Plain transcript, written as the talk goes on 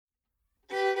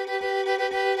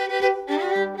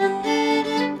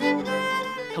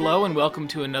Hello and welcome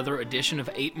to another edition of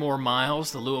 8 More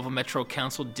Miles, the Louisville Metro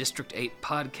Council District 8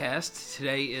 podcast.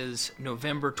 Today is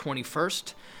November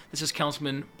 21st. This is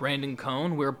Councilman Brandon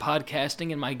Cohn. We're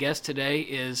podcasting, and my guest today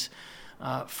is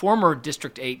former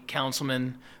District 8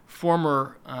 Councilman,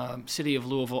 former City of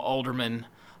Louisville Alderman,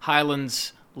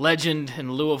 Highlands legend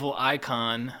and Louisville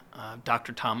icon,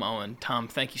 Dr. Tom Owen. Tom,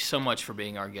 thank you so much for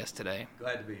being our guest today.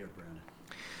 Glad to be here,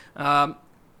 Brandon.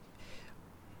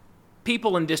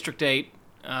 People in District 8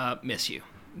 miss you.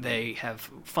 They have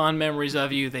fond memories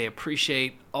of you. They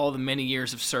appreciate all the many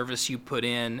years of service you put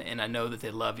in, and I know that they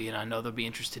love you, and I know they'll be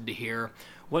interested to hear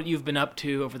what you've been up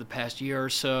to over the past year or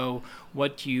so,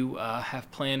 what you have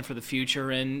planned for the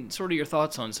future, and sort of your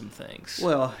thoughts on some things.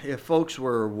 Well, if folks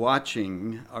were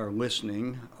watching or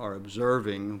listening or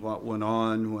observing what went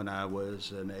on when I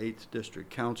was an 8th District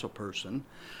Council person,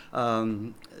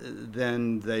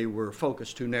 then they were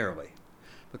focused too narrowly.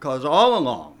 Because all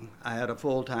along, I had a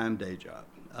full-time day job,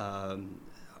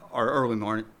 or early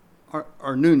morning,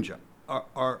 or noon job,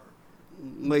 or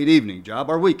late evening job,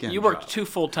 or weekend job. You worked 2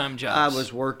 full-time jobs. I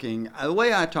was working, the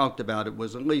way I talked about it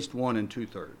was at least 1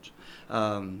 2/3.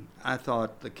 I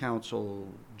thought the council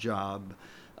job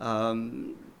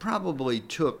probably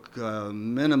took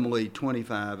minimally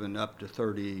 25 and up to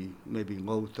 30, maybe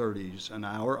low 30s an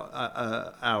hour,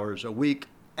 hours a week.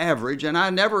 Average, and I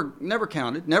never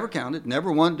counted,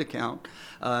 never wanted to count,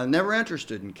 never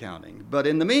interested in counting. But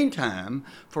in the meantime,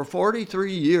 for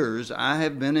 43 years, I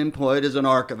have been employed as an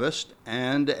archivist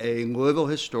and a Louisville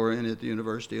historian at the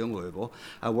University of Louisville.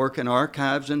 I work in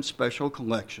archives and special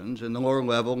collections in the lower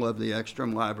level of the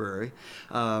Ekstrom Library,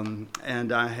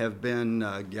 and I have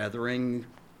been gathering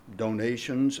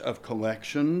donations of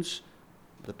collections,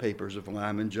 the papers of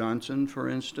Lyman Johnson, for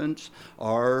instance,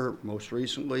 or most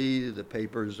recently the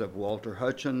papers of Walter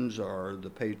Hutchins, or the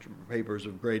papers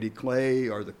of Grady Clay,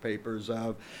 or the papers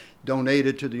I've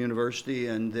donated to the university.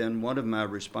 And then one of my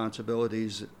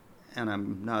responsibilities, and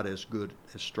I'm not as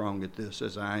strong at this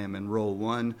as I am in role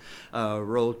 1.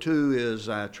 Role 2 is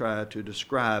I try to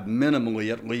describe minimally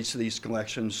at least these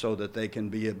collections so that they can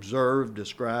be observed,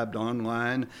 described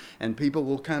online, and people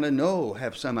will kind of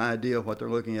have some idea what they're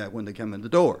looking at when they come in the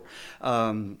door.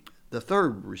 The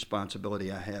third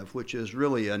responsibility I have, which is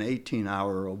really an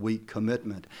 18-hour-a-week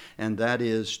commitment, and that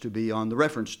is to be on the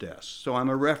reference desk. So I'm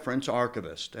a reference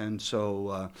archivist, and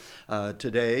so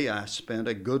today I spent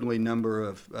a goodly number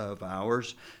of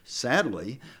hours,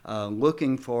 sadly,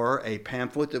 looking for a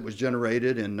pamphlet that was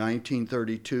generated in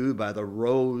 1932 by the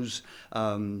Rose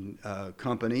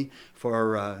Company,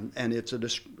 and it's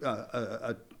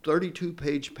a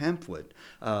 32-page pamphlet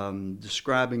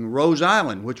describing Rose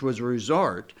Island, which was a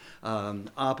resort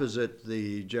opposite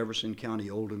the Jefferson County,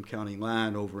 Oldham County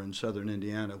line over in southern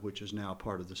Indiana, which is now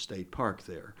part of the state park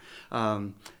there.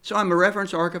 So I'm a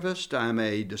reference archivist, I'm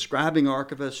a describing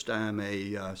archivist, I'm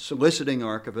a soliciting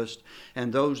archivist,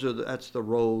 and that's the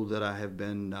role that I have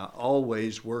been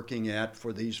always working at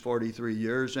for these 43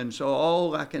 years. And so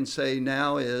all I can say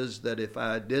now is that if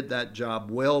I did that job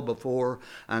well before,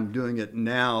 I'm doing it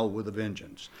now with a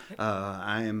vengeance.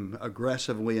 I am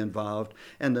aggressively involved,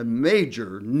 and the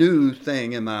major new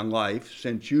thing in my life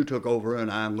since you took over and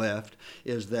I left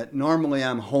is that normally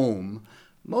I'm home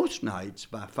most nights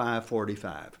by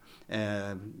 5:45.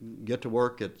 Get to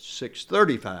work at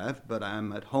 6:35, but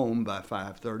I'm at home by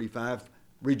 5:35.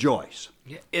 Rejoice.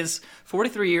 Is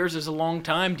 43 years is a long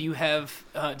time. Do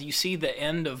you see the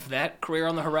end of that career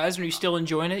on the horizon? Are you still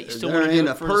enjoying it? There ain't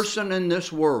a person in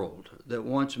this world that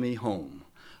wants me home.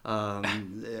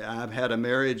 I've had a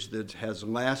marriage that has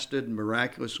lasted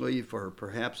miraculously for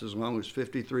perhaps as long as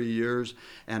 53 years,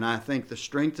 and I think the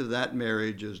strength of that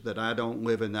marriage is that I don't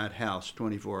live in that house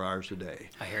 24 hours a day.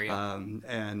 I hear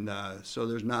you. So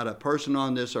there's not a person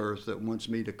on this earth that wants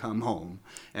me to come home,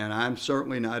 and I'm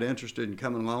certainly not interested in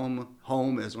coming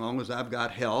home as long as I've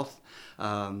got health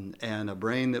and a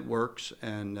brain that works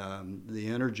and the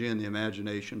energy and the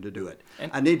imagination to do it.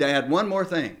 And I need to add one more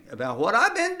thing about what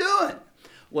I've been doing.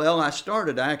 Well, I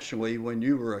started actually when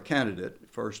you were a candidate,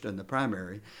 first in the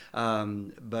primary,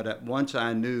 but once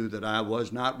I knew that I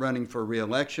was not running for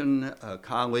re-election, a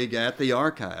colleague at the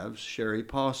archives, Sherry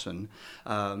Pawson,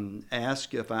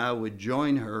 asked if I would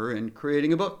join her in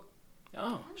creating a book.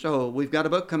 Oh. So we've got a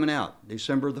book coming out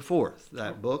December the 4th.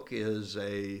 That book is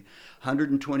a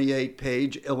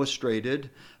 128-page illustrated,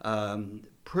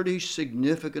 pretty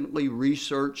significantly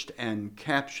researched and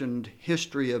captioned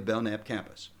history of Belknap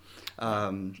campus.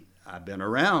 I've been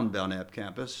around Belknap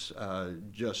campus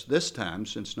just this time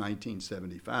since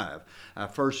 1975. I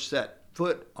first set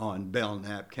foot on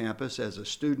Belknap campus as a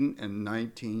student in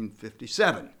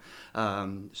 1957.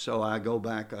 So I go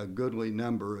back a goodly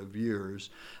number of years,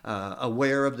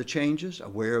 aware of the changes,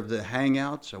 aware of the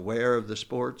hangouts, aware of the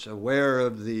sports, aware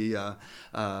of the,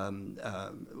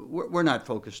 we're not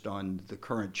focused on the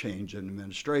current change in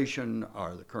administration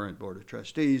or the current Board of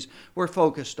Trustees. We're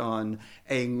focused on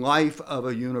a life of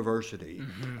a university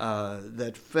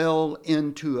that fell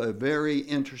into a very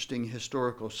interesting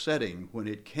historical setting when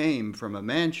it came from a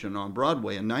mansion on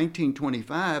Broadway in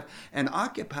 1925 and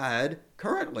occupied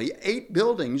currently 8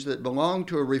 buildings that belong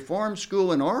to a reform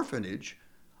school and orphanage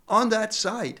on that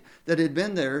site that had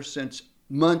been there since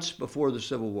months before the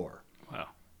Civil War. Wow.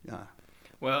 Yeah.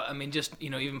 Well, I mean, just,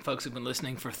 even folks who've been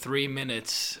listening for 3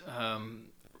 minutes,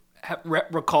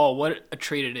 recall what a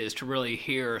treat it is to really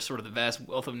hear sort of the vast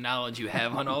wealth of knowledge you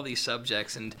have on all these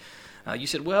subjects. And you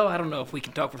said, well, I don't know if we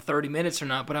can talk for 30 minutes or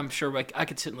not, but I'm sure I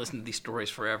could sit and listen to these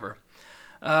stories forever.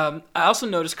 I also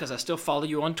noticed, because I still follow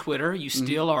you on Twitter, you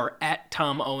still are at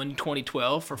Tom Owen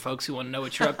 2012 for folks who want to know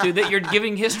what you're up to, that you're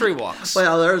giving history walks.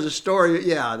 Well, there's a story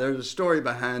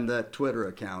behind that Twitter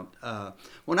account.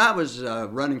 When I was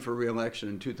running for re-election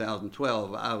in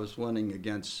 2012, I was running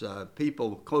against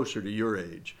people closer to your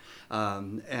age.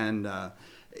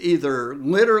 Either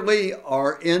literally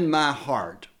or in my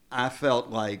heart, I felt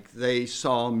like they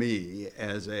saw me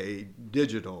as a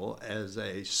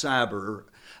cyber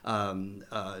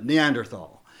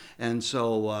Neanderthal. And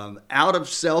so out of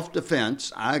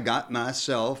self-defense, I got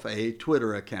myself a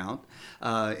Twitter account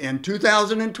in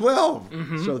 2012.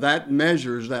 So that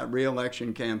measures that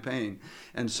re-election campaign.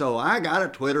 And so I got a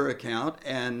Twitter account,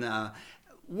 and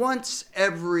once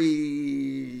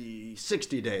every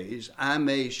 60 days, I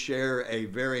may share a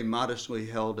very modestly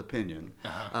held opinion.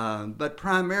 But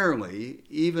primarily,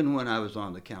 even when I was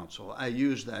on the council, I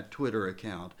used that Twitter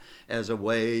account as a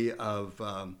way of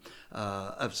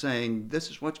saying, this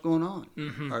is what's going on,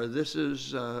 or this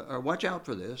is, or watch out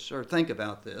for this, or think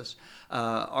about this,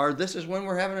 or this is when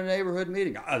we're having a neighborhood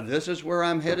meeting, this is where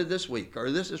I'm headed this week,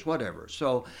 or this is whatever.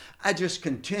 So I just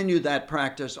continue that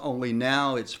practice, only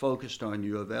now it's focused on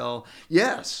U of L.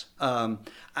 Yes,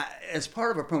 as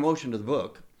part of a promotion to the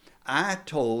book, I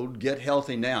told Get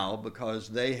Healthy Now, because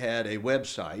they had a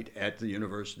website at the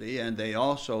university and they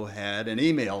also had an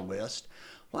email list.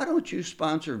 Why don't you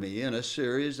sponsor me in a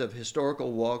series of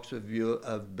historical walks of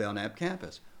Belknap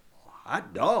campus?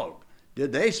 Hot dog.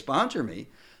 Did they sponsor me?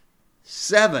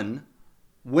 7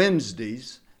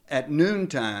 Wednesdays at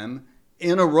noontime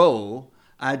in a row,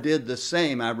 I did the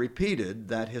same. I repeated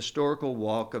that historical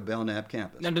walk of Belknap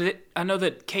campus. Now, I know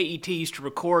that KET used to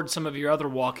record some of your other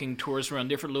walking tours around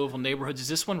different Louisville neighborhoods. Is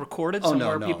this one recorded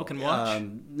somewhere people can watch?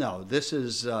 No, this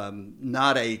is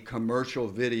not a commercial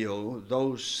video.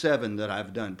 Those 7 that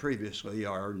I've done previously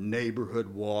are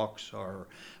neighborhood walks, or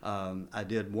I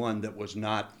did one that was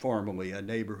not formally a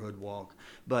neighborhood walk.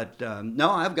 But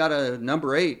no, I've got a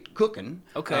number 8 cooking.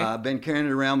 Okay. I've been carrying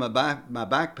it around my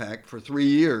backpack for 3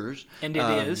 years. And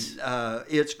it is?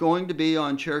 It's going to be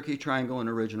on Cherokee Triangle and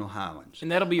Original Highlands. And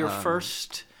that'll be your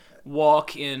first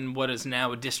walk in what is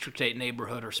now a District 8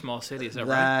 neighborhood or small city, is that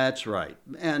right? That's right.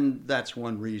 And that's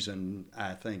one reason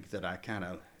I think that I kind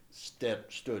of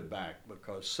stood back,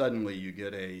 because suddenly you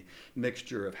get a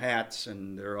mixture of hats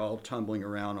and they're all tumbling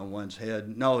around on one's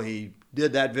head. No, he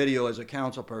did that video as a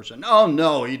council person. Oh,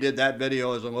 no, he did that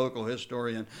video as a local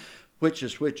historian. Which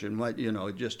is which, and what,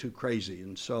 just too crazy.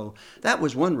 And so that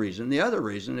was one reason. The other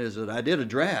reason is that I did a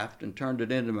draft and turned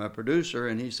it into my producer,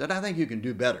 and he said, I think you can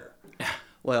do better.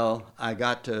 Well, I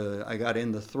got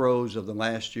in the throes of the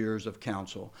last years of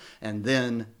council, and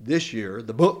then this year,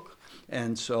 the book.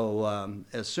 And so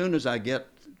as soon as I get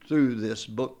through this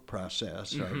book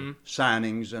process,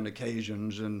 signings and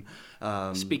occasions and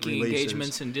speaking releases,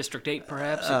 engagements in District 8,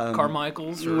 perhaps, at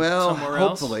Carmichael's or well, somewhere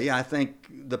else? Hopefully. I think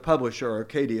the publisher,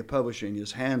 Arcadia Publishing,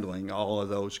 is handling all of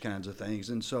those kinds of things.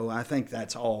 And so I think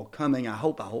that's all coming. I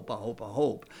hope.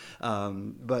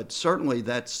 But certainly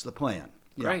that's the plan.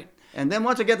 Yeah. Great. And then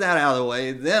once I get that out of the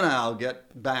way, then I'll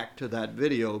get back to that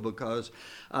video, because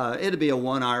it'll be a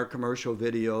 1-hour commercial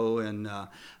video, and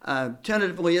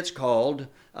tentatively it's called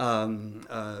the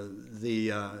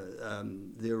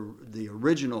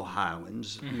Original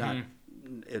Highlands. Not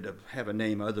it'll have a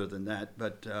name other than that,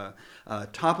 but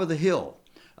Top of the Hill.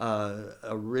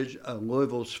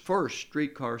 Louisville's first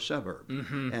streetcar suburb.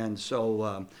 And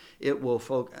so it will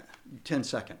 10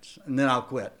 seconds, and then I'll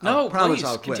quit. No, I promise please,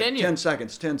 I'll quit. continue. 10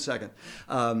 seconds.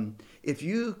 If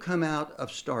you come out of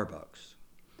Starbucks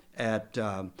at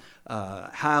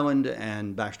Highland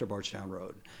and Baxter Bardstown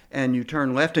Road, and you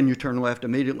turn left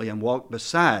immediately and walk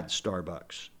beside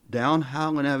Starbucks, down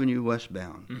Highland Avenue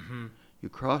westbound, You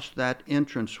cross that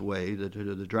entranceway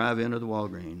to the drive-in of the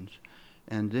Walgreens,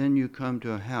 and then you come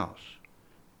to a house.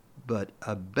 But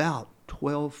about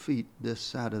 12 feet this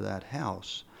side of that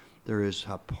house, there is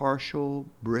a partial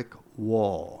brick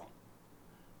wall.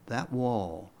 That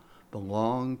wall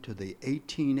belonged to the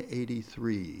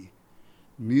 1883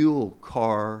 mule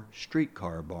car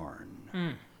streetcar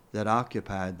barn that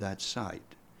occupied that site.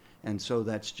 And so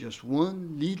that's just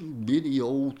one little bitty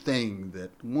old thing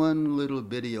that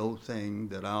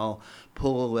I'll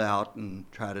pull out and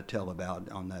try to tell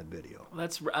about on that video.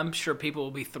 I'm sure people will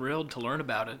be thrilled to learn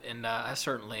about it, and I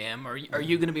certainly am. Are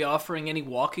you going to be offering any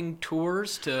walking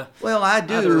tours to? Well, I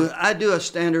do a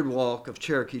standard walk of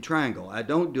Cherokee Triangle. I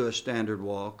don't do a standard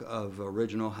walk of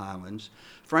Original Highlands.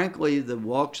 Frankly, the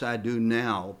walks I do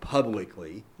now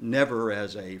publicly, never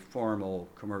as a formal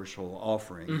commercial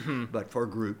offering, but for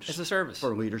groups. It's a service.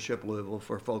 For Leadership Louisville,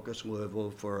 for Focus Louisville,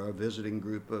 for a visiting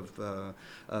group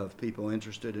of people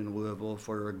interested in Louisville,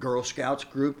 for a Girl Scouts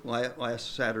group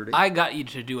last Saturday. I got you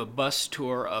to do a bus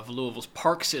tour of Louisville's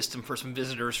park system for some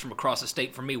visitors from across the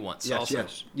state for me once.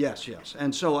 Yes.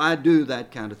 And so I do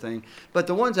that kind of thing. But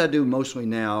the ones I do mostly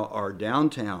now are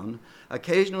downtown.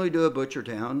 Occasionally do a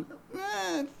Butchertown.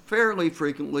 Fairly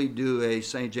frequently do a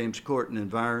St. James Court and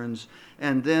environs,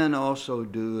 and then also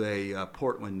do a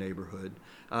Portland neighborhood.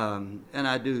 And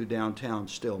I do downtown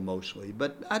still mostly.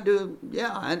 But I do,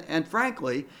 and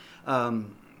frankly,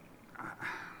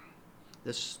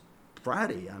 this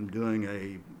Friday I'm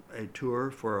doing a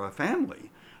tour for a family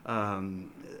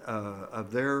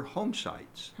of their home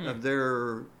sites, of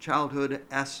their childhood,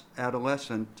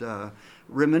 adolescent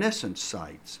reminiscence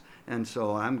sites. And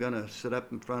so I'm going to sit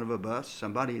up in front of a bus.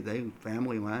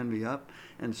 Family lined me up.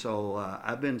 And so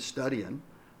I've been studying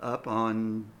up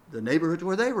on the neighborhoods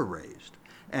where they were raised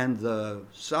and the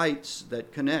sites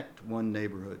that connect one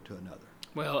neighborhood to another.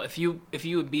 Well, if you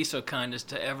would be so kind as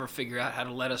to ever figure out how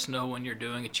to let us know when you're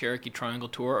doing a Cherokee Triangle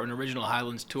tour or an Original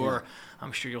Highlands tour,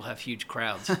 I'm sure you'll have huge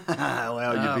crowds.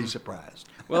 Well, you'd be surprised.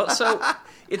 Well, so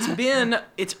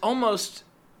it's almost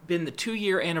been the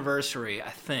 2-year anniversary, I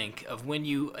think, of when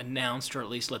you announced, or at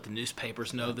least let the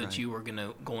newspapers know that you were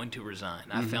going to resign.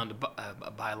 I found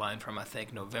a byline from, I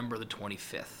think, November the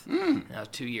 25th. Now,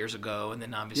 2 years ago, and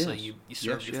then obviously you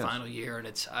served your final year,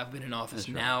 and I've been in office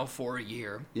now for a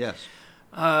year. Yes.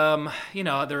 There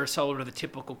are sort of the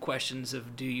typical questions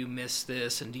of, do you miss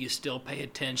this, and do you still pay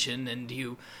attention, and do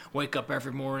you wake up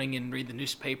every morning and read the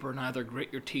newspaper and either grit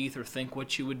your teeth or think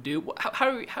what you would do?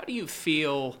 How do you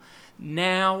feel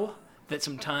now that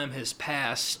some time has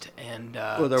passed and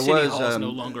City Hall is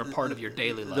no longer a part of your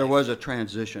daily life? There was a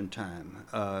transition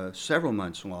time, several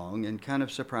months long, and kind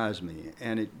of surprised me.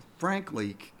 And it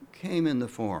frankly came in the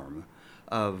form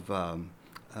of,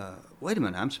 wait a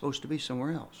minute, I'm supposed to be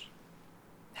somewhere else.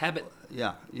 Habit.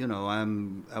 Yeah,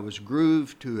 I was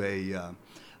grooved to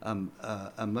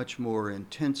a much more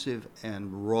intensive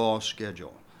and raw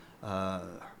schedule,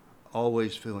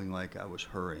 always feeling like I was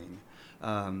hurrying.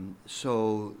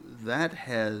 So that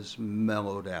has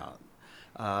mellowed out.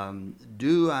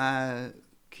 Do I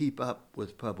keep up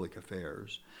with public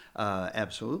affairs?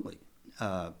 Absolutely.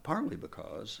 Partly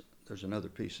because there's another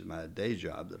piece of my day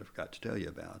job that I've got to tell you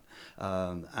about.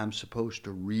 I'm supposed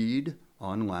to read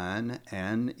online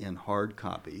and in hard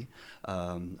copy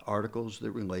articles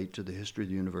that relate to the history of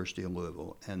the University of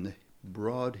Louisville and the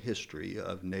broad history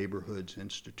of neighborhoods,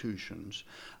 institutions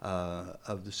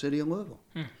of the city of Louisville.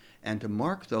 And to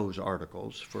mark those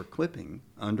articles for clipping,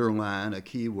 underline a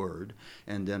key word,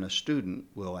 and then a student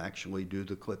will actually do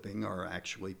the clipping or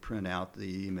actually print out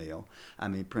the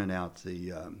print out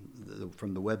the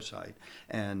from the website.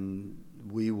 And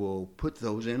we will put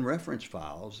those in reference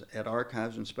files at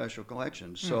Archives and Special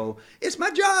Collections. So it's my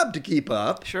job to keep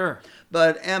up. Sure.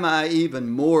 But am I even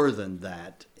more than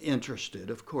that interested?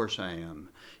 Of course I am.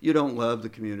 You don't love the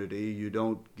community. You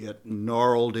don't get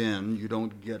gnarled in. You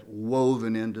don't get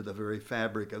woven into the very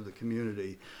fabric of the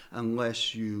community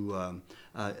unless you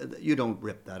don't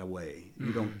rip that away.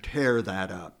 You don't tear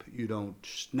that up. You don't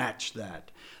snatch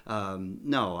that.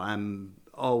 No, I'm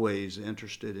always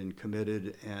interested and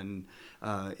committed and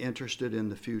interested in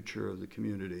the future of the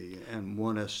community and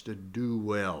want us to do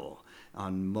well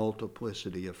on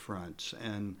multiplicity of fronts.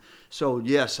 And so,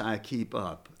 yes, I keep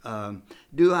up.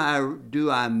 Do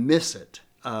I miss it?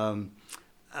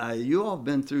 You all have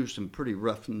been through some pretty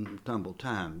rough and tumble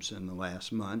times in the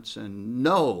last months, and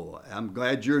no, I'm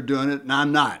glad you're doing it and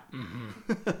I'm not.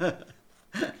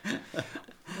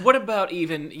 What about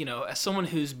even, as someone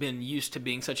who's been used to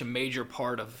being such a major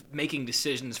part of making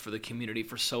decisions for the community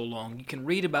for so long, you can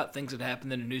read about things that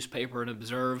happened in a newspaper and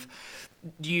observe.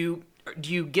 Do you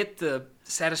do you get the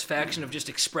satisfaction of just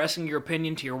expressing your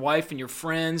opinion to your wife and your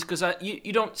friends? Because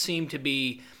you don't seem to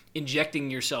be injecting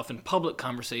yourself in public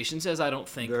conversations, as I don't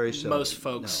think most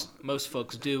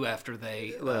folks do after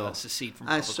they secede from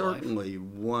public life. I certainly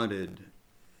wanted,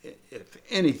 if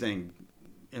anything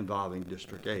involving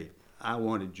District 8, I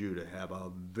wanted you to have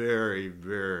a very,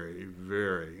 very,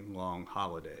 very long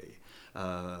holiday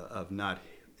of not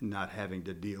having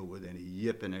to deal with any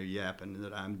yipping or yapping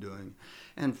that I'm doing.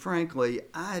 And frankly,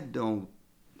 I'm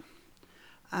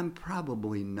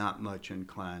probably not much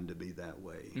inclined to be that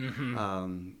way.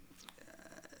 Mm-hmm.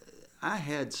 I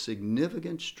had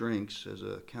significant strengths as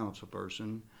a council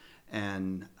person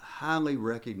and highly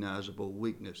recognizable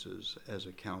weaknesses as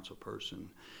a council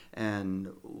person.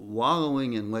 And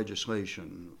wallowing in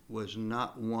legislation was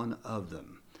not one of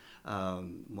them.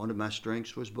 One of my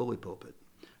strengths was bully pulpit,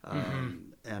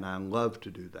 and I love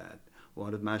to do that.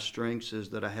 One of my strengths is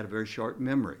that I had a very short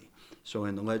memory. So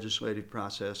in the legislative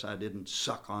process, I didn't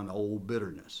suck on old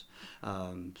bitterness,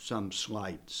 some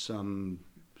slight, some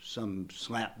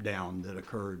slap down that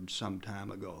occurred some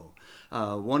time ago.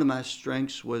 One of my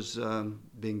strengths was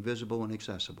being visible and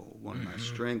accessible. One of my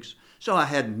strengths. So I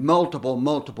had multiple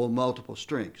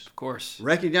strengths. Of course.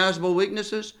 Recognizable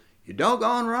weaknesses, you're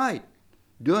doggone right.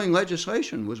 Doing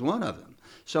legislation was one of them.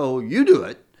 So you do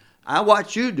it. I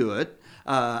watch you do it.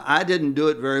 I didn't do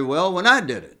it very well when I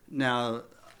did it. Now,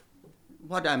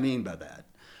 what do I mean by that?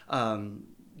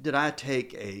 Did I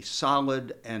take a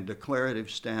solid and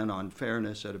declarative stand on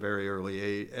fairness at a very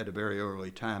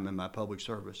early time in my public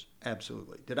service?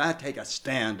 Absolutely. Did I take a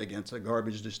stand against a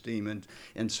garbage disposal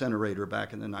incinerator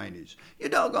back in the 90s? You're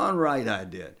doggone right I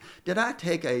did. Did I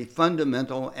take a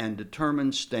fundamental and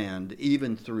determined stand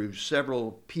even through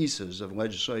several pieces of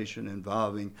legislation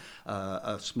involving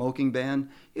a smoking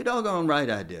ban? You're doggone right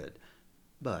I did.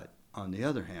 But on the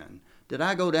other hand, did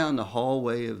I go down the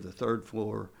hallway of the third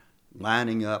floor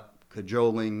lining up,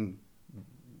 cajoling,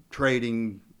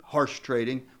 trading, horse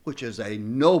trading, which is a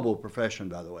noble profession,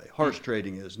 by the way. Horse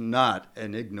trading is not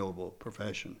an ignoble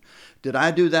profession. Did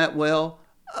I do that well?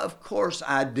 Of course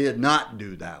I did not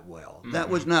do that well. Mm-hmm. That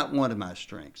was not one of my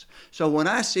strengths. So when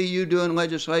I see you doing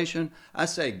legislation, I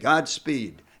say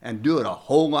Godspeed, and do it a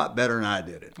whole lot better than I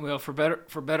did it. Well, for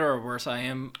better or worse, I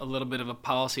am a little bit of a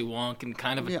policy wonk and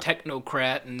kind of a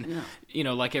technocrat, and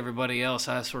like everybody else,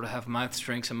 I sort of have my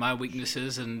strengths and my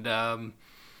weaknesses, and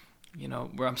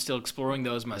where I'm still exploring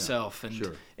those myself.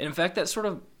 And in fact, that sort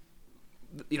of,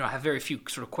 I have very few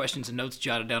sort of questions and notes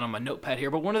jotted down on my notepad here,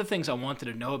 but one of the things I wanted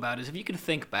to know about is if you could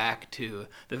think back to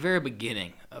the very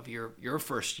beginning of your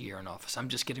first year in office. I'm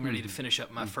just getting ready to finish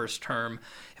up my first term.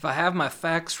 If I have my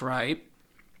facts right,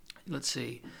 let's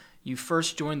see. You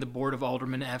first joined the Board of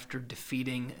Aldermen after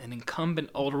defeating an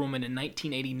incumbent alderwoman in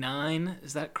 1989.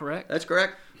 Is that correct? That's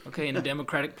correct. Okay, in a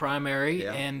Democratic primary.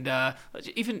 Yeah. And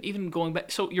even going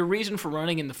back, so your reason for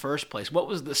running in the first place, what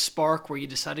was the spark where you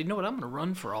decided, I'm going to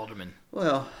run for alderman?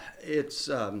 Well, it's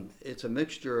a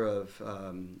mixture of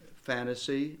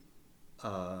fantasy.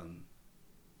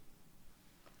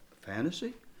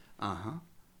 Fantasy? Uh-huh.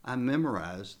 I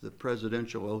memorized the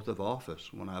presidential oath of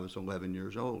office when I was 11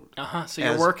 years old. So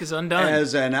your work is undone.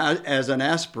 As an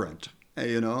aspirant,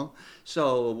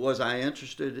 So was I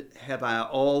interested? Have I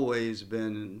always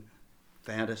been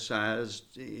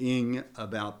fantasizing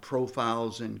about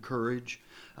profiles in courage?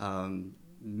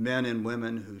 Men and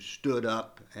women who stood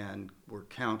up and were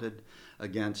counted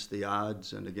against the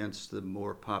odds and against the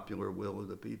more popular will of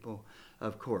the people?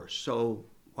 Of course. So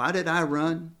why did I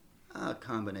run? A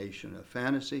combination of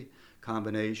fantasy,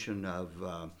 combination of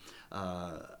a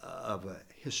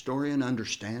historian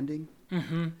understanding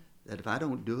that if I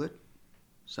don't do it,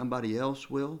 somebody else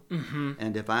will. Mm-hmm.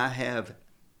 And if I have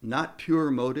not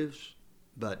pure motives,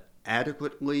 but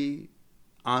adequately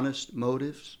honest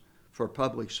motives for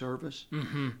public service,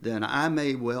 then I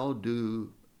may well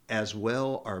do as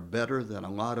well or better than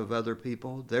a lot of other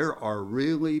people. There are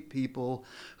really people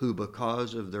who,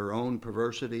 because of their own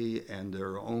perversity and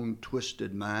their own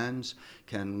twisted minds,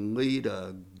 can lead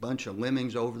a bunch of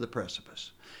lemmings over the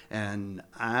precipice. And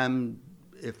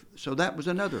so that was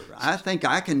another. I think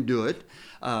I can do it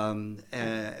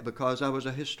because I was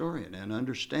a historian and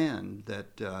understand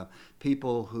that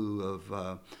people who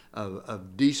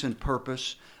of decent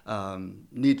purpose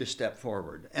need to step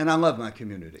forward. And I love my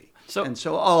community.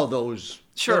 So all those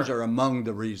are among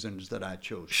the reasons that I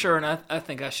chose. Sure, and I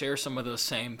think I share some of those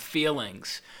same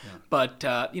feelings. Yeah. But,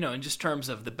 in just terms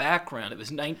of the background, it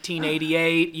was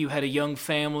 1988, you had a young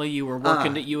family, you were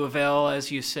working at U of L,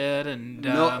 as you said. And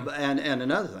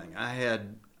another thing, I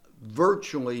had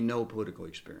virtually no political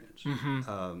experience.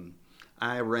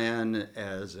 I ran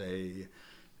as a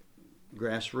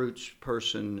grassroots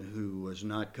person who was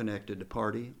not connected to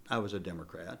party. I was a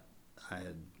Democrat. I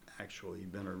had actually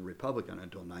been a Republican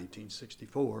until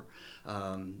 1964,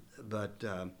 but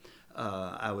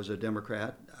I was a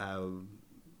Democrat. I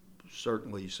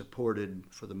certainly supported,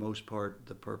 for the most part,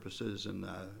 the purposes and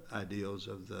the ideals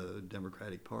of the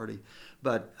Democratic Party,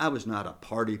 but I was not a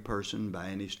party person by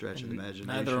any stretch of the imagination.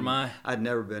 Neither am I. I'd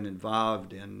never been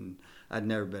involved in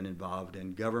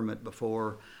government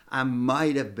before. I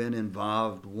might have been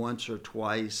involved once or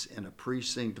twice in a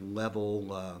precinct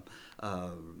level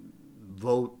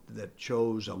vote that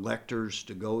chose electors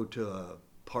to go to a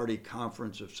party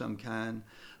conference of some kind.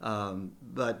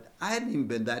 But I hadn't even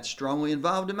been that strongly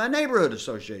involved in my neighborhood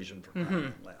association for crying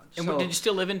out loud. And did you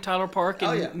still live in Tyler Park in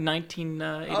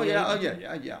 1988? Oh,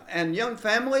 yeah. And young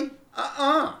family?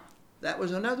 That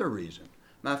was another reason.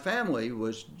 My family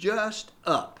was just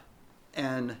up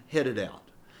and headed out.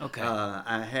 Okay.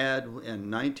 I had, in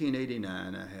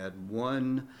 1989, I had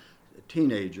one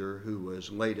teenager who was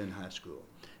late in high school.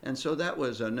 And so that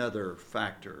was another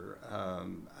factor.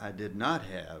 I did not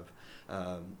have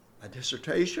a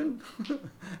dissertation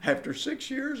after 6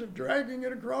 years of dragging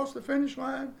it across the finish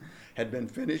line. Had been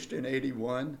finished in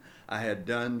 81. I had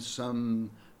done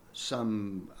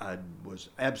I was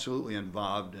absolutely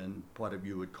involved in what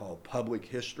you would call public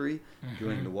history,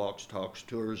 doing the walks, talks,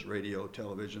 tours, radio,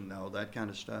 television, all that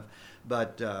kind of stuff.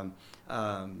 But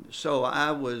so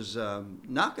I was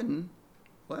knocking.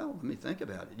 Well, let me think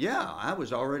about it. Yeah, I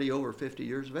was already over 50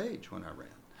 years of age when I ran.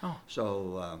 Oh.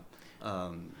 So,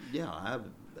 I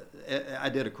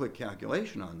did a quick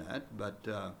calculation on that, but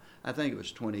I think it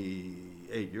was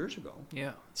 28 years ago.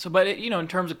 Yeah. So, but, in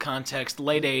terms of context,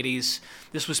 late 80s,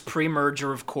 this was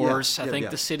pre-merger, of course. I think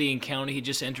the city and county had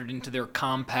just entered into their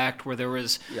compact where there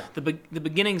was the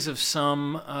beginnings of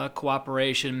some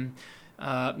cooperation.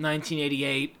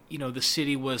 1988, the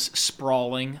city was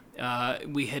sprawling.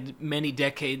 We had many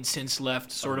decades since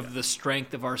left sort of the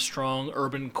strength of our strong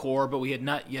urban core, but we had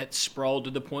not yet sprawled to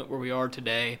the point where we are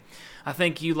today. I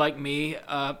think you, like me,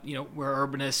 we're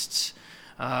urbanists.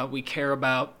 We care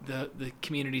about the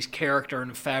community's character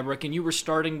and fabric, and you were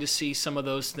starting to see some of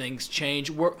those things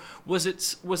change. Were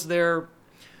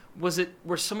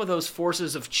some of those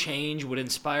forces of change what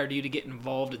inspired you to get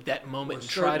involved at that moment and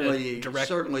try to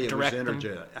direct it was them?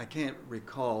 energizing. I can't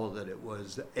recall that it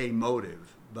was a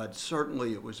motive, but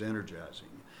certainly it was energizing,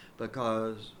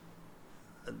 because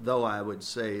though I would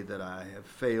say that I have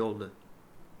failed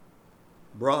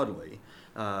broadly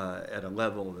at a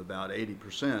level of about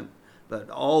 80%, but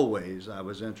always I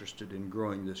was interested in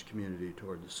growing this community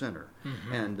toward the center.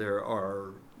 Mm-hmm. And there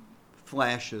are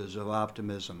flashes of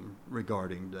optimism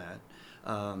regarding that.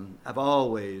 I've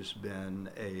always been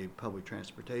a public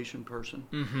transportation person.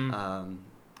 Mm-hmm.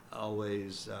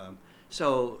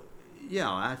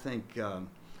 I think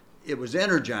it was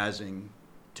energizing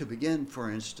to begin,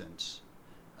 for instance,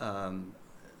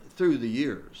 through the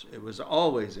years. It was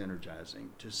always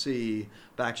energizing to see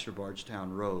Baxter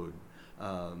Bardstown Road.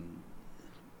 Are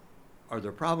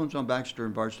there problems on Baxter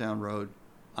and Bardstown Road?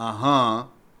 But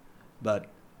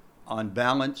on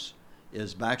balance,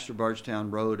 is Baxter Bardstown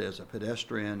Road as a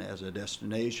pedestrian, as a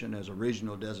destination, as a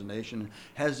regional destination,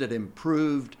 has it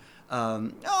improved?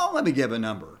 Let me give a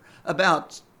number.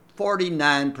 About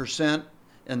 49%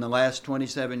 in the last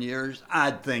 27 years?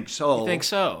 I'd think so. You think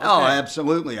so? Okay. Oh,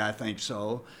 absolutely, I think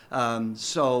so.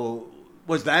 So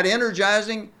was that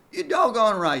energizing? You're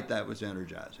doggone right that was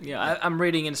energizing. Yeah, I'm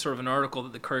reading in sort of an article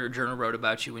that the Courier-Journal wrote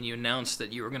about you when you announced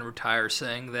that you were going to retire,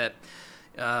 saying that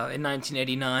in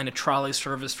 1989, a trolley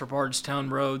service for Bardstown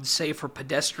Road, safe for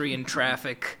pedestrian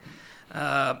traffic,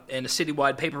 and a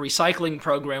citywide paper recycling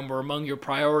program were among your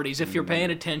priorities. If you're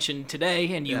paying attention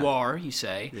today, and you are, you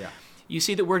say, you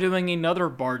see that we're doing another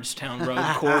Bardstown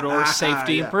Road corridor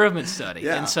safety improvement study.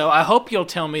 Yeah. And so I hope you'll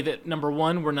tell me that, number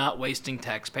one, we're not wasting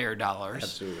taxpayer dollars,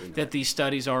 Absolutely not. that these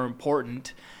studies are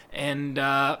important, and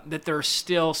that there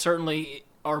still certainly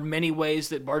are many ways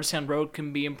that Bardstown Road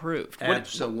can be improved.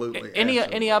 Absolutely.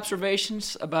 Any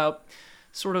observations about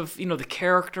sort of, the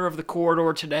character of the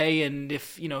corridor today, and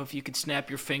if you could snap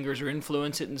your fingers or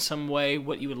influence it in some way,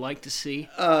 what you would like to see?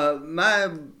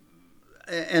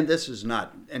 And this is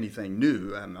not anything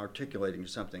new. I'm articulating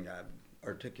something I've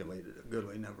articulated a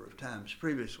goodly number of times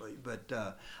previously. But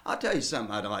I'll tell you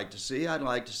something I'd like to see. I'd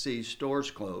like to see stores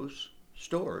close.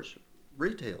 Stores,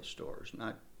 retail stores,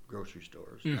 not grocery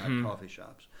stores, not coffee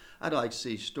shops. I'd like to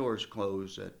see stores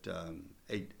close at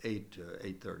 8 to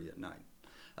 8:30 at night.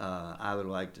 I would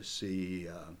like to see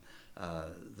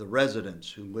the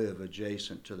residents who live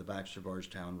adjacent to the Baxter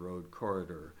Bardstown Road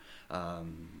corridor,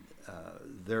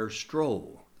 their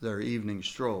stroll, their evening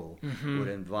stroll would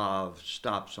involve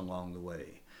stops along the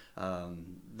way.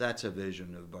 That's a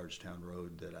vision of Bardstown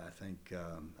Road that I think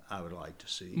I would like to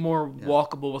see. More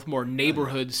walkable with more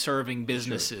neighborhood-serving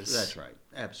businesses. Sure. That's right.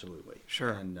 Absolutely.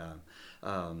 Sure. And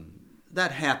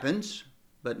that happens,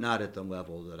 but not at the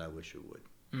level that I wish it would.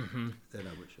 That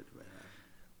I wish it would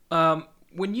have.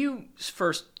 When you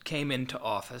first came into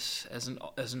office as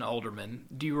an alderman,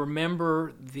 do you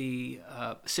remember the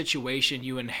situation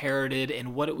you inherited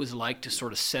and what it was like to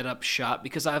sort of set up shop?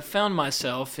 Because I've found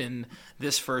myself in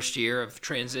this first year of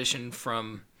transition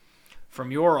from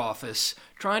your office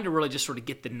trying to really just sort of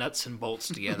get the nuts and bolts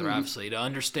together, obviously, to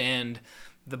understand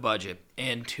the budget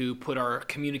and to put our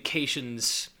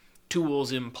communications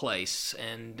tools in place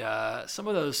and some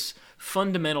of those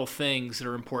fundamental things that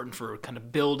are important for kind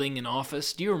of building an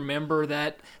office. Do you remember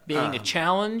that being a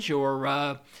challenge,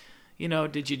 or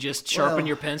did you just sharpen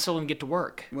your pencil and get to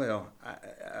work? Well,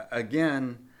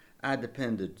 I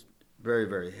depended very,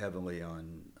 very heavily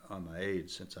on my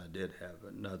aides, since I did have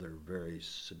another very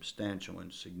substantial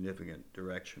and significant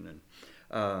direction.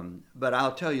 And but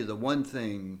I'll tell you the one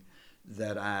thing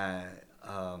that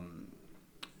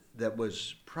that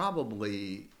was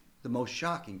probably the most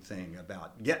shocking thing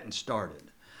about getting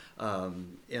started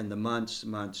in the months,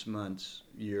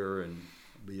 year and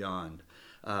beyond,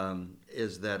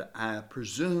 is that I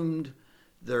presumed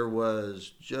there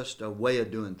was just a way of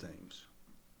doing things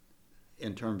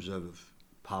in terms of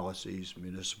policies,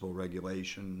 municipal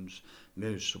regulations,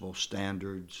 municipal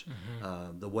standards.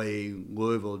 The way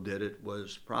Louisville did it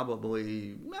was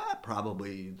probably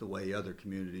the way other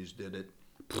communities did it.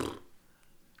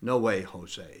 No way,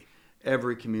 Jose.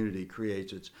 Every community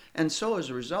creates its. And so as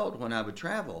a result, when I would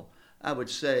travel, I would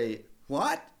say,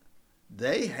 what?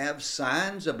 They have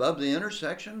signs above the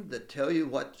intersection that tell you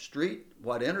what street,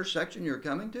 what intersection you're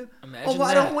coming to? Imagine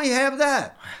why that. don't we have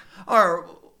that? Or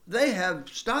they have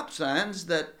stop signs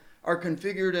that are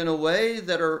configured in a way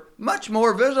that are much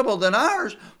more visible than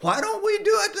ours. Why don't we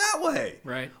do it that way?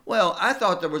 Right. Well, I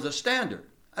thought there was a standard.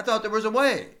 I thought there was a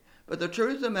way. But the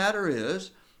truth of the matter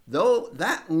is, though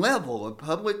that level of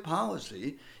public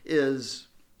policy is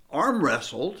arm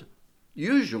wrestled,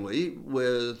 usually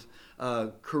with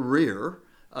career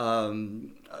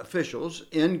officials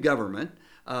in government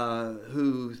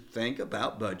who think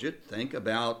about budget, think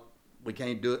about we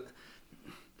can't do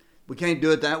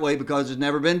it that way because it's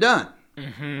never been done.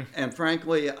 And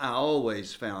frankly, I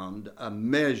always found a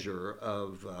measure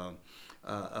of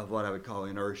what I would call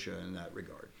inertia in that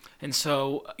regard. And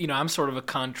so, I'm sort of a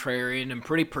contrarian and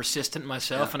pretty persistent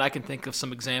myself, and I can think of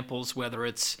some examples, whether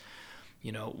it's,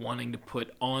 wanting to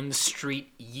put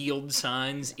on-street yield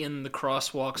signs in the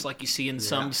crosswalks like you see in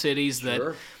some cities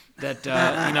Sure. that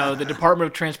the Department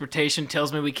of Transportation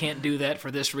tells me we can't do that for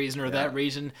this reason or that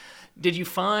reason. Did you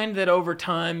find that over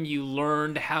time you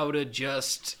learned how to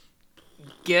just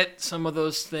get some of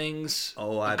those things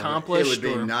accomplished?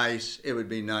 It would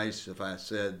be nice if I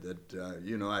said that,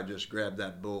 I just grabbed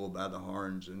that bull by the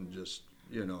horns and just,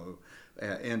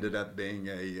 ended up being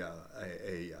a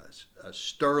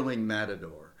sterling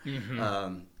matador.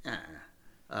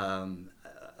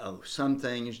 Some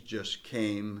things just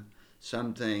came.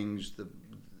 Some things,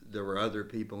 there were other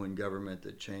people in government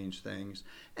that changed things.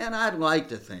 And I'd like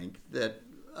to think that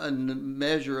a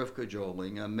measure of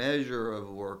cajoling, a measure of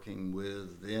working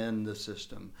within the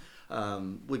system,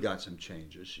 we got some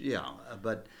changes. Yeah,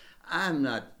 but I'm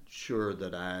not sure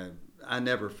that I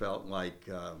never felt like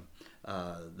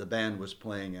the band was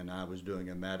playing and I was doing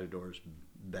a matador's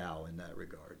bow in that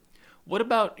regard. What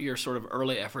about your sort of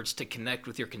early efforts to connect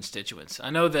with your constituents? I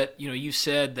know that, you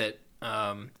said that,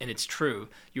 and it's true,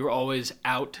 you were always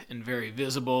out and very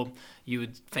visible. You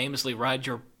would famously ride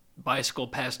your bicycle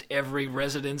past every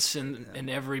residence and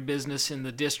every business in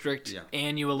the district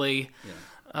annually.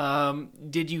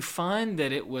 Did you find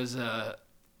that it was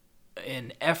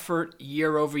an effort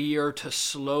year over year to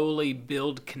slowly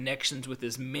build connections with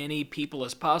as many people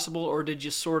as possible, or did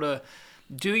you sort of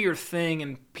do your thing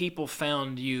and people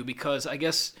found you? Because I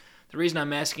guess the reason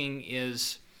I'm asking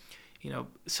is,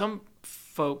 some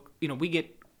folk, we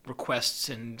get requests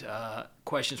and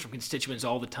questions from constituents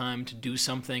all the time to do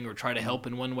something or try to help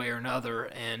in one way or another,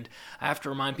 and I have to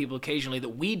remind people occasionally that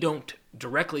we don't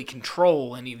directly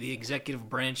control any of the executive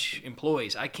branch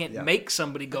employees. I can't make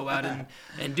somebody go out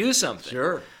and do something.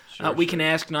 Sure. We can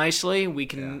ask nicely. We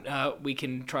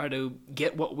can try to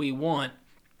get what we want.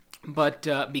 But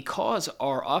because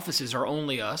our offices are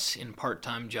only us in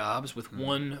part-time jobs with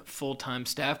one full-time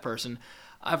staff person,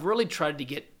 I've really tried to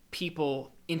get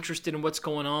people interested in what's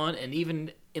going on, and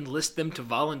even enlist them to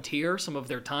volunteer some of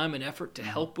their time and effort to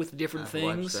help with different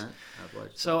things. I've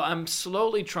watched so I'm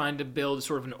slowly trying to build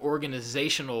sort of an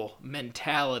organizational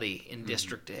mentality in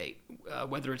District 8,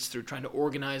 whether it's through trying to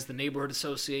organize the neighborhood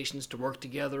associations to work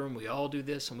together, and we all do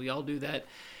this and we all do that.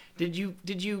 Did you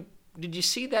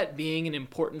see that being an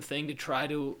important thing to try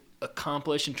to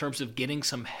accomplish in terms of getting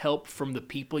some help from the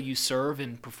people you serve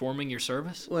in performing your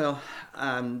service? Well,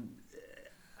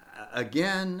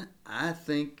 again, I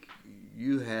think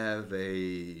you have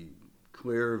a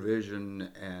clear vision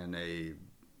and a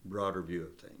broader view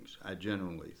of things. I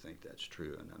genuinely think that's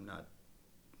true, and I'm not.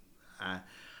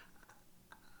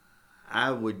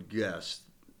 I would guess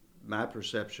my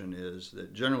perception is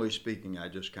that, generally speaking, I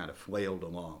just kind of flailed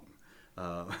along.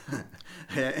 But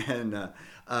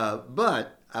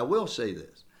I will say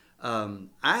this: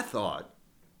 I thought,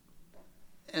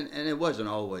 and it wasn't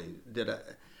always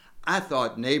I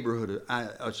thought neighborhood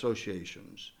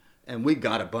associations, and we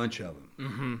got a bunch of them.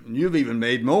 Mm-hmm. And you've even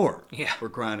made more. Yeah. For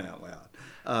crying out loud.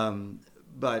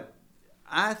 But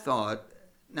I thought,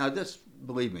 now this,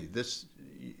 believe me, this,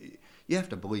 you have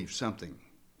to believe something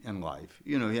in life.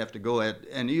 You know, you have to go at,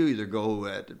 and you either go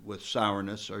at it with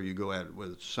sourness or you go at it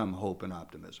with some hope and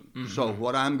optimism. Mm-hmm. So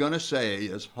what I'm going to say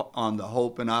is on the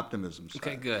hope and optimism side.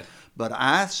 Okay, good. But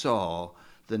I saw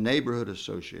the neighborhood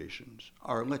associations,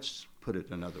 or let's put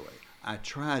it another way, I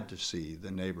tried to see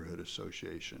the neighborhood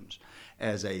associations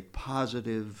as a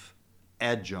positive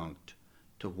adjunct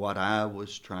to what I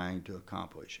was trying to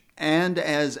accomplish, and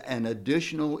as an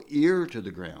additional ear to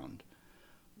the ground,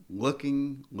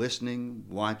 looking, listening,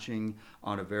 watching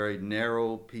on a very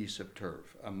narrow piece of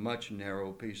turf, a much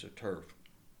narrow piece of turf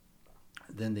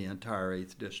than the entire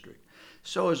 8th District.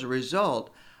 So as a result,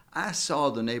 I saw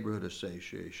the neighborhood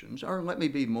associations, or let me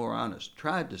be more honest,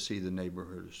 tried to see the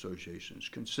neighborhood associations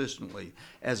consistently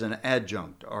as an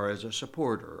adjunct or as a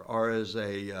supporter or as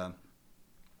a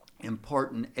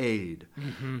important aid.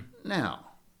 Mm-hmm. Now,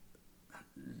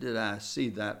 did I see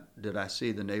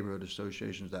the neighborhood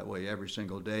associations that way every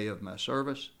single day of my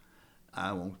service?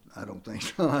 I don't think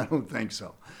so. I don't think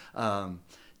so.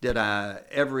 Did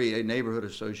every neighborhood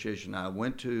association I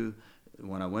went to,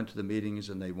 when I went to the meetings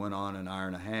and they went on an hour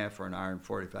and a half or an hour and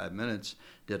 45 minutes,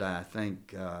 did I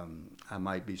think I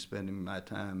might be spending my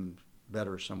time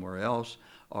better somewhere else?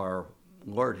 Or,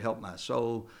 Lord help my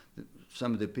soul,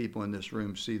 some of the people in this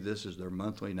room see this as their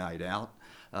monthly night out.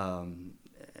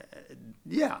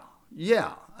 Yeah,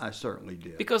 I certainly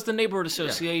did. Because the neighborhood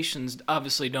associations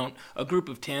obviously don't, a group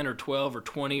of 10 or 12 or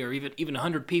 20 or even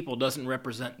 100 people doesn't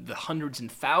represent the hundreds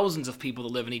and thousands of people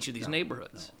that live in each of these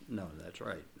neighborhoods. No, that's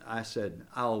right. I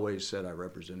always said I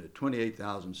represented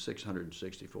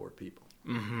 28,664 people.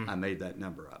 Mm-hmm. I made that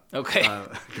number up. Okay.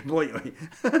 Completely.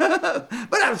 But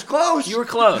I was close. You were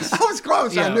close. I was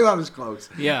close. Yeah. I knew I was close.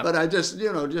 Yeah. But I just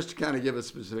to kind of give a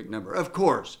specific number. Of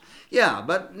course. Yeah,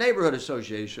 but neighborhood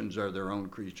associations are their own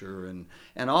creature,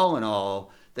 and all in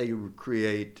all, they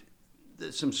create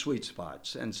some sweet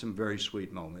spots and some very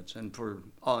sweet moments. And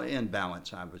in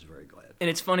balance, I was very glad. And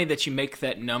it's funny that you make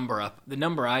that number up. The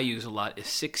number I use a lot is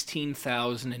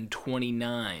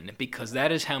 16,029, because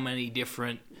that is how many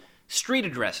different street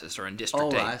addresses are in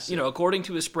District 8. I see. According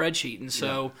to a spreadsheet. And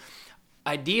so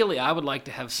ideally I would like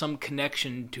to have some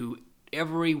connection to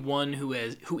everyone who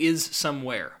is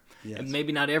somewhere. Yes. And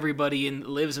maybe not everybody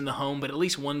lives in the home, but at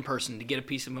least one person to get a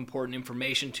piece of important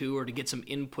information to, or to get some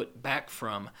input back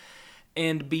from.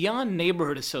 And beyond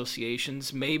neighborhood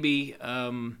associations, maybe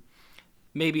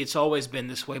it's always been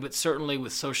this way, but certainly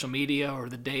with social media or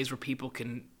the days where people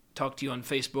can talk to you on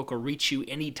Facebook or reach you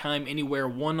anytime, anywhere,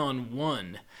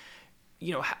 one-on-one.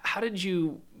 How did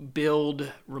you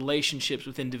build relationships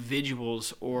with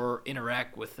individuals or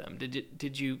interact with them?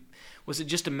 Was it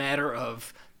just a matter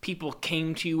of people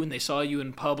came to you when they saw you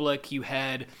in public? You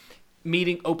had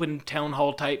open town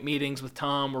hall type meetings with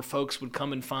Tom where folks would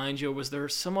come and find you? Or was there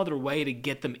some other way to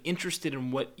get them interested in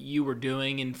what you were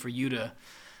doing and for you to,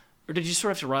 or did you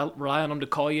sort of have to rely on them to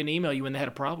call you and email you when they had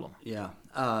a problem? Yeah.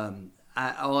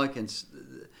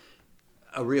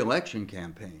 A re-election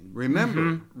campaign.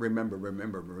 Remember. When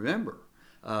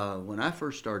I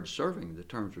first started serving, the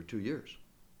terms were 2 years.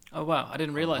 Oh wow, I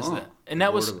didn't realize that. And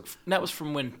that was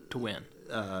from when to when?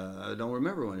 I don't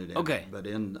remember when it ended. Okay. But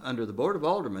under the Board of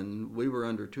Aldermen, we were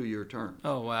under 2-year terms.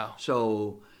 Oh wow.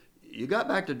 So you got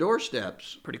back to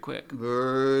doorsteps pretty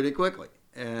quickly.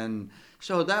 And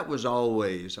so that was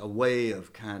always a way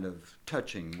of kind of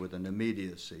touching with an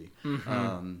immediacy.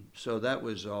 Mm-hmm. So that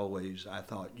was always, I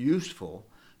thought, useful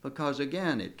because,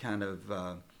 again, it kind of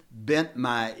bent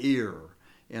my ear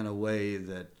in a way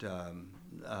that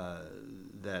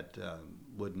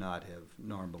would not have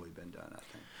normally been done, I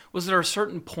think. Was there a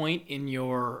certain point in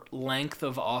your length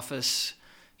of office,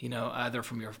 either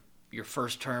from your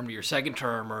first term to your second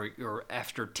term, or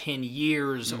after 10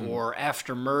 years, or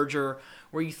after merger,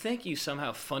 where you think you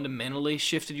somehow fundamentally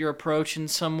shifted your approach in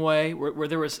some way, where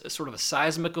there was a sort of a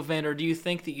seismic event, or do you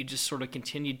think that you just sort of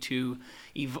continued to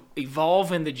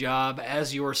evolve in the job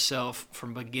as yourself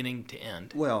from beginning to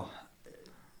end? Well,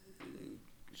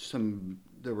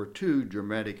 there were two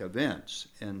dramatic events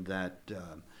in that,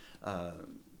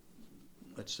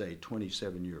 let's say,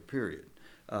 27-year period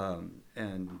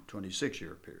and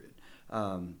 26-year period.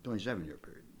 27-year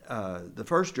period. The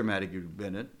first dramatic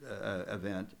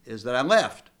event is that I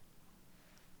left.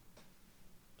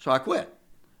 So I quit.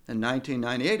 In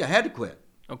 1998, I had to quit.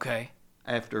 Okay.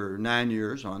 After 9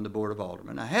 years on the Board of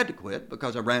Aldermen, I had to quit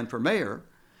because I ran for mayor,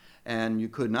 and you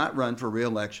could not run for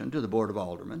re-election to the Board of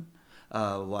Aldermen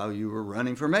while you were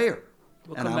running for mayor.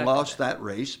 And I lost that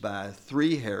race by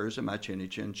 3 hairs in my chinny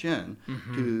chin chin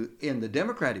in the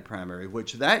Democratic primary,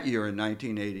 which that year in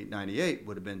 1998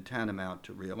 would have been tantamount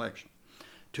to re-election,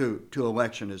 to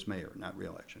election as mayor, not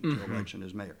re-election, to election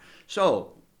as mayor.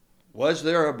 So, was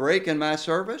there a break in my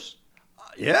service?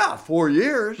 Yeah, 4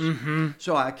 years.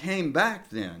 So I came back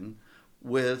then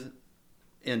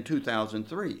in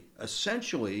 2003,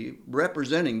 essentially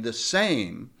representing the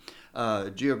same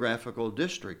geographical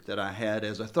district that I had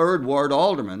as a 3rd Ward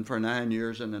alderman for 9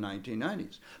 years in the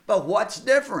 1990s. But what's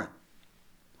different?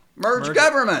 Merged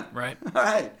government. Right. All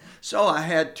right. So I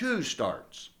had 2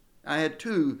 starts.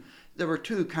 There were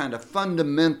 2 kind of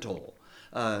fundamental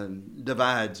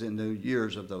divides in the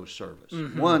years of those service.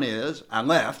 One is I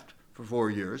left for 4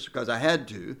 years because I had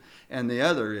to, and the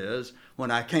other is when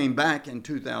I came back in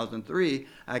 2003,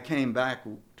 I came back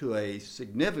to a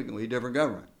significantly different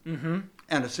government.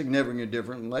 And a significantly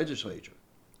different legislature.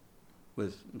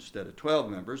 Instead of 12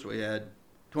 members, we had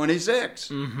 26.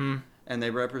 And they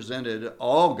represented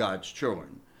all God's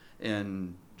children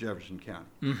in Jefferson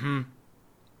County.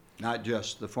 Not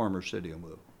just the former city of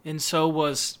Louisville. And so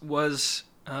was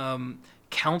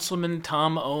Councilman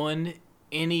Tom Owen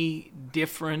any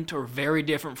different or very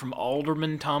different from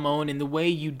Alderman Tom Owen in the way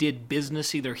you did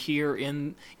business either here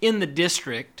in the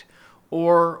district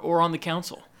or on the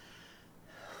council?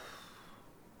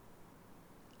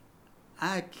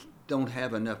 I don't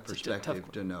have enough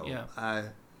perspective to know. Yeah.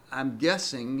 I'm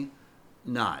guessing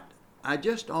not. I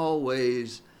just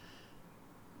always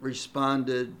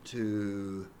responded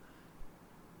to,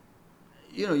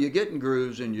 you get in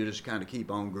grooves and you just kind of keep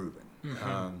on grooving.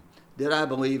 Did I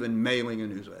believe in mailing a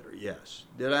newsletter? Yes.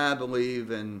 Did I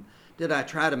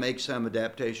try to make some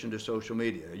adaptation to social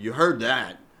media? You heard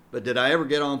that, but did I ever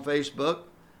get on Facebook?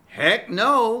 Heck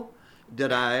no.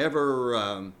 Did I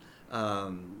ever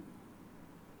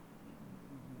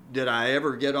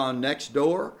get on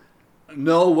Nextdoor?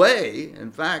 No way.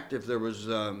 In fact, if there was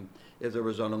an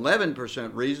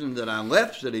 11% reason that I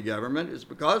left city government, it's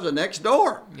because of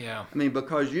Nextdoor. Yeah. I mean,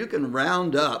 because you can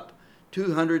round up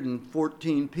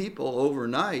 214 people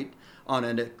overnight on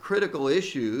a critical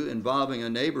issue involving a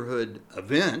neighborhood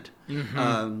event,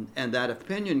 and that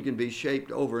opinion can be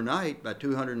shaped overnight by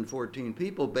 214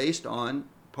 people based on,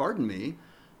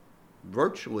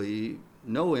 virtually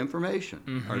no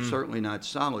information, or certainly not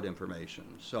solid information.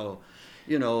 So,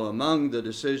 among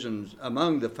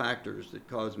the factors that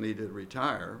caused me to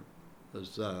retire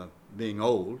was being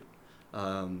old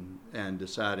and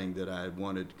deciding that I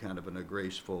wanted kind of a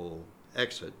graceful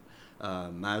exit.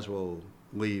 Might as well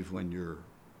leave when you're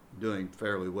doing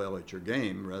fairly well at your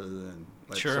game rather than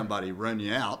let somebody run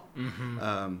you out.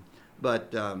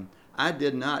 But I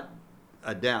did not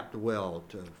adapt well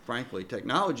to, frankly,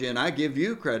 technology, and I give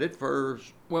you credit for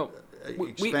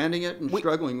expanding it and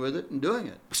struggling with it and doing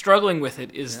it. Struggling with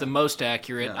it is the most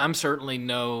accurate. Yeah. I'm certainly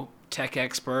no tech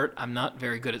expert. I'm not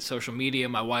very good at social media,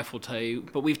 my wife will tell you,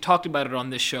 but we've talked about it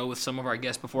on this show with some of our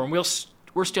guests before, and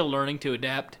we're still learning to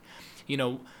adapt.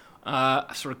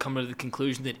 I sort of come to the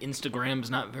conclusion that Instagram is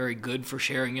not very good for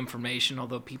sharing information,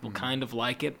 although people kind of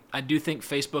like it. I do think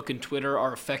Facebook and Twitter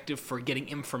are effective for getting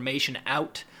information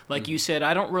out. Like you said,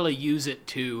 I don't really use it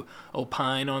to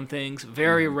opine on things,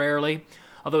 very rarely.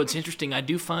 Although it's interesting, I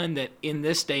do find that in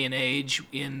this day and age,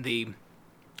 in the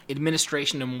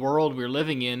administration and world we're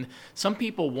living in, some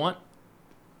people want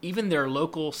even their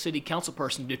local city council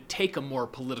person to take a more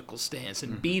political stance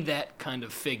and be that kind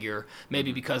of figure,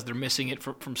 maybe because they're missing it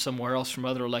from somewhere else, from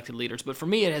other elected leaders. But for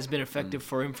me, it has been effective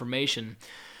for information.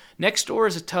 Nextdoor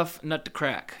is a tough nut to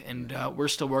crack, and we're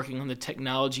still working on the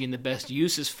technology and the best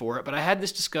uses for it. But I had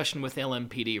this discussion with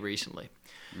LMPD recently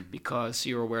because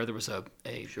you're aware there was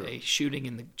a shooting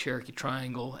in the Cherokee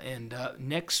Triangle, and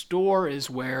Nextdoor is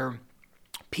where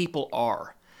people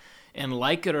are. And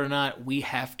like it or not, we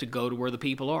have to go to where the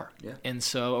people are. Yeah. And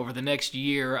so over the next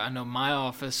year, I know my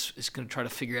office is going to try to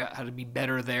figure out how to be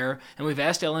better there. And we've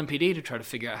asked LMPD to try to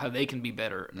figure out how they can be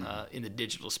better in the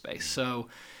digital space. So,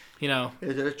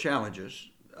 There are challenges.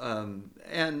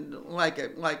 And like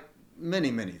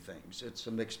many things, it's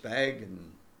a mixed bag,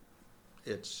 and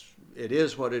it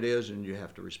is what it is, and you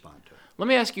have to respond to it. Let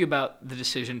me ask you about the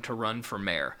decision to run for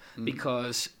mayor,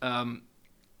 because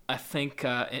I think,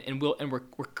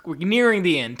 we're nearing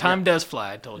the end. Time does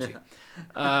fly. I told you.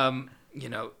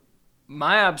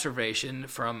 My observation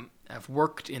I've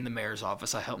worked in the mayor's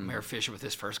office. I helped Mayor Fisher with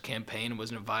his first campaign and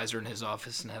was an advisor in his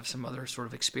office and have some other sort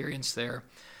of experience there.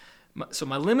 So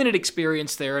my limited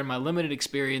experience there and my limited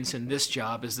experience in this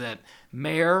job is that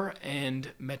mayor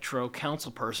and metro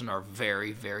council person are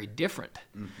very, very different.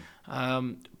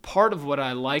 Part of what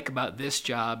I like about this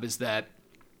job is that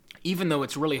even though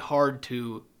it's really hard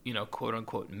to, quote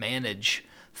unquote, manage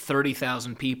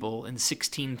 30,000 people and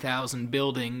 16,000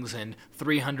 buildings and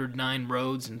 309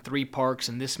 roads and 3 parks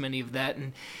and this many of that,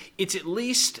 and it's at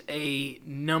least a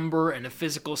number and a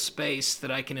physical space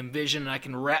that I can envision and I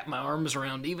can wrap my arms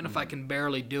around, even if I can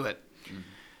barely do it.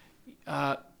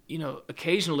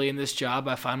 Occasionally in this job,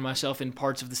 I find myself in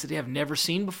parts of the city I've never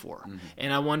seen before,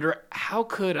 and I wonder, how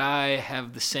could I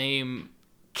have the same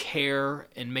care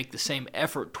and make the same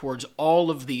effort towards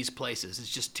all of these places? It's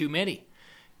just too many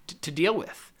to deal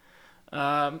with.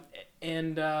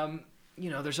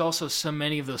 There's also so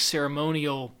many of those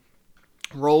ceremonial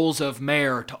roles of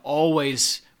mayor to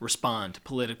always respond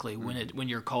politically when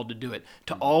you're called to do it,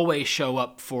 to always show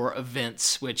up for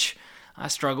events, which I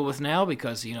struggle with now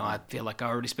because, I feel like I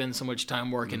already spend so much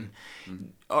time working.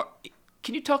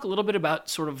 Can you talk a little bit about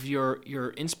sort of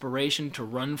your inspiration to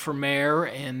run for mayor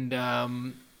and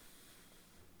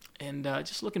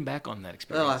just looking back on that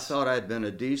experience? Well, I thought I'd been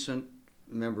a decent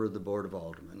member of the Board of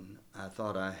Aldermen. I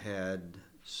thought I had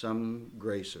some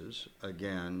graces,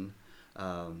 again,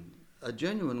 a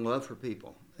genuine love for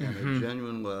people and a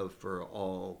genuine love for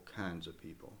all kinds of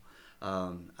people.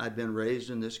 I'd been raised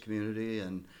in this community,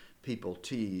 and people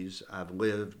tease I've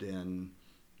lived in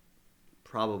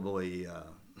probably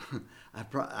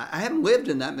I haven't lived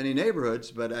in that many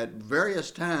neighborhoods, but at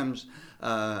various times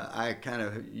I kind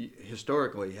of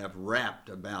historically have rapped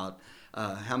about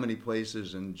how many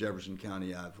places in Jefferson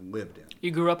County I've lived in.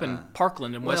 You grew up in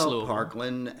Parkland and West Louisville.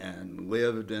 Parkland, and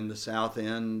lived in the South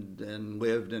End, and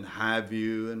lived in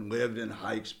Highview, and lived in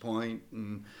Hikes Point,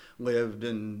 and lived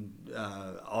in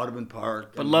Audubon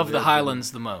Park. But loved the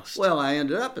Highlands the most. Well, I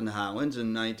ended up in the Highlands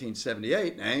in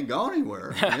 1978, and I ain't gone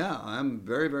anywhere. Yeah, I'm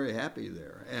very, very happy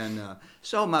there. And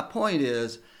so my point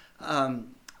is, I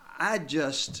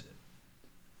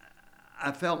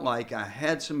felt like I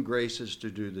had some graces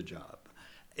to do the job.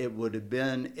 It would have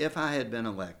been, if I had been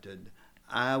elected,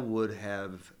 I would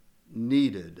have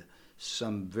needed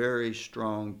some very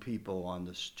strong people on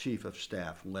the chief of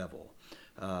staff level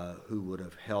who would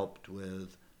have helped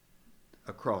with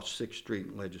across 6th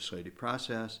Street legislative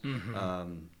process,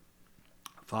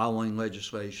 following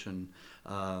legislation,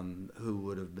 who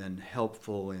would have been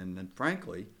helpful in, and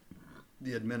frankly,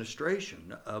 the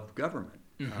administration of government.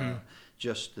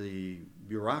 Just the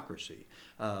bureaucracy.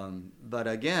 But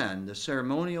again, the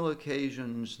ceremonial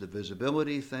occasions, the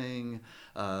visibility thing,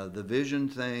 the vision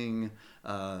thing,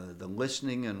 the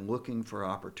listening and looking for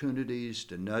opportunities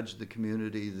to nudge the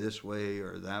community this way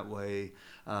or that way,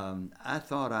 I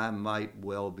thought I might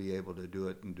well be able to do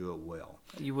it and do it well.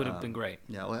 You would have been great.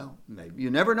 Yeah, well, maybe.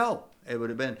 You never know. It would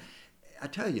have been, I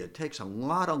tell you, it takes a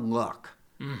lot of luck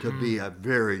to be a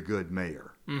very good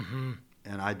mayor.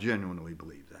 And I genuinely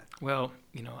believe that. Well,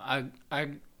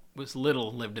 I was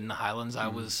lived in the Highlands. I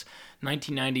was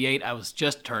 1998. I was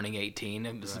just turning 18.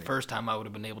 It was the first time I would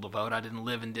have been able to vote. I didn't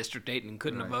live in District 8 and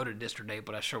couldn't have voted District 8,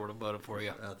 but I sure would have voted for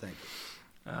you. Thank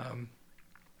you.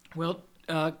 Well,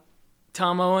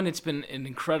 Tom Owen, it's been an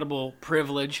incredible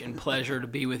privilege and pleasure to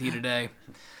be with you today.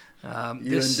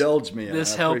 You indulge me.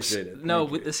 This I helps. appreciate it. No,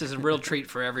 this is a real treat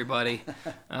for everybody.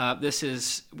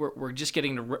 We're just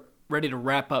getting ready to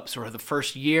wrap up sort of the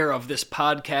first year of this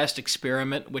podcast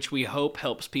experiment, which we hope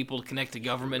helps people to connect to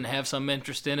government and have some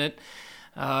interest in it.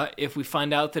 If we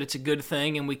find out that it's a good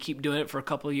thing and we keep doing it for a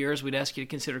couple of years, we'd ask you to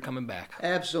consider coming back.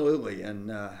 Absolutely,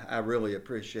 and I really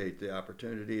appreciate the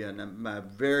opportunity, and my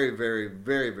very, very,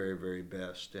 very, very, very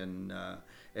best. And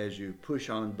as you push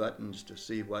on buttons to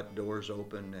see what doors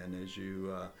open, and as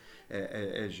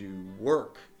you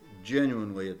work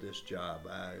genuinely at this job,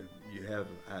 I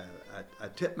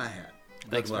tip my hat.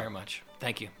 Thanks very much.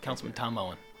 Thank you, Councilman Tom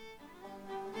Owen.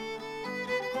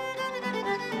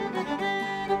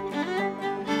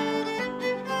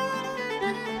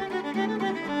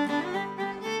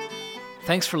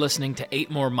 Thanks for listening to 8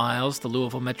 More Miles, the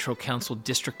Louisville Metro Council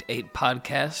District 8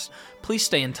 podcast. Please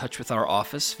stay in touch with our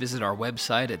office. Visit our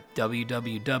website at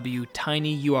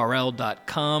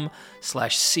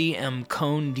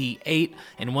www.tinyurl.com/cmconed8.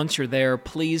 And once you're there,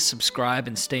 please subscribe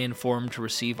and stay informed to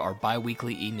receive our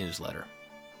bi-weekly e-newsletter.